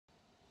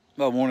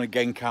Well, morning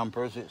again,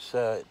 campers. It's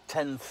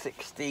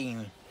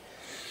 10:16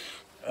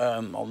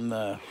 on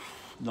the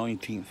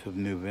 19th of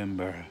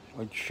November.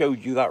 I showed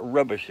you that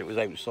rubbish that was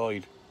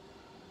outside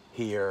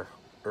here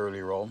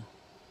earlier on.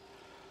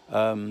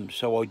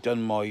 So I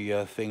done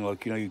my thing,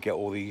 like, you know, you get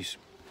all these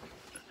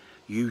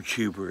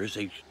YouTubers,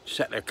 they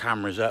set their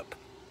cameras up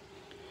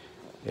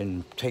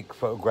and take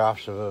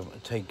photographs of them,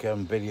 take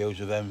videos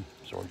of them.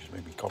 Sorry, just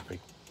made me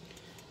coffee.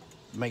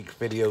 Make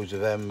videos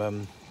of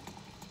them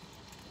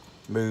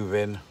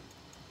moving,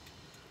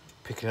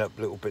 picking up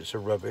little bits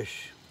of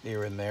rubbish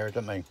here and there,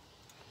 don't they?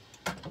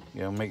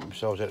 You know, make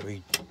themselves out to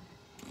be,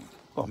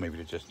 well, maybe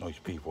they're just nice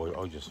people.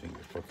 I just think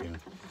they're fucking,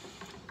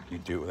 you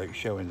do it without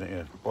showing, don't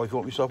you? But I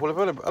thought to myself,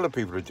 well, if other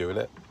people are doing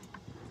it,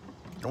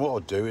 and what I'll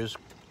do is,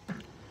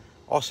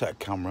 I'll set a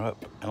camera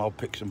up and I'll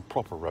pick some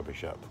proper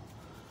rubbish up.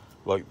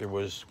 Like there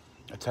was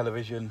a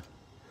television,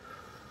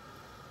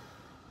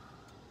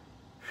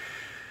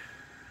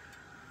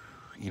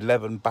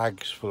 11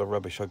 bags full of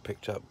rubbish I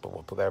picked up, but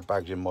I put their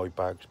bags in my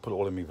bags, put it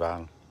all in my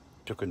van,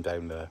 took them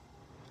down the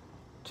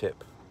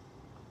tip,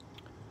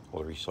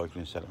 or the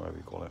recycling centre, whatever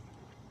you call it.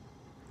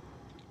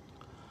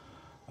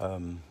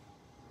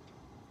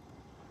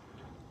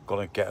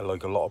 Gonna get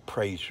like a lot of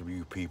praise from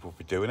you people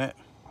for doing it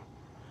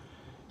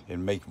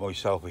and make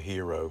myself a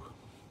hero.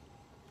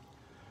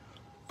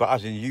 But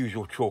as in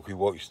usual chalky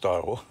white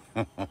style,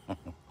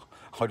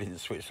 I didn't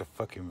switch the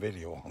fucking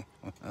video on.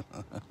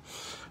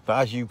 But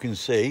as you can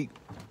see,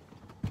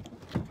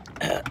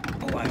 oh,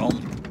 hang on,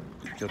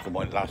 if you look at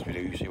my last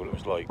video, you see what it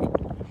was like.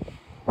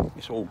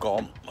 It's all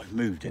gone. I've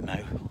moved it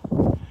now,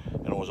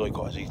 and all I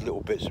got is these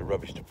little bits of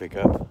rubbish to pick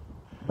up.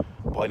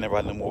 But I never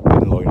had no more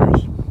bin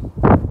liners,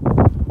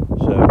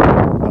 so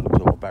that looks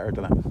a lot better,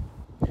 doesn't it?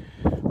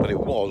 But it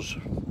was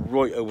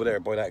right over there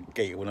by that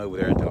gate. I went over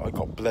there and I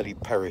got bloody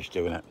perished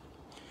doing it.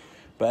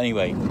 But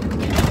anyway,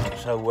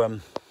 so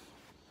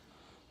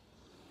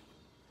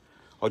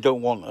I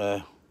don't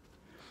want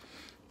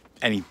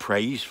any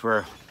praise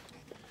for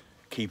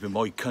keeping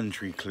my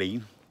country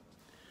clean.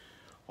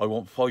 I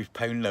want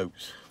 £5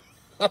 notes.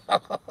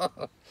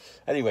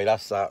 Anyway,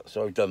 that's that.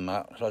 So I've done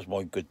that. So that's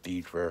my good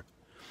deed for,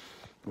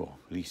 well,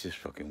 at least this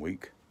fucking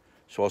week.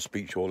 So I'll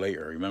speak to you all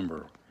later.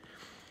 Remember,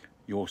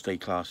 you all stay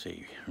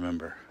classy.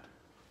 Remember,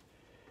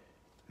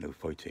 no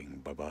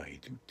fighting. Bye bye.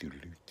 Do do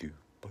do do.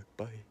 Bye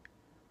bye.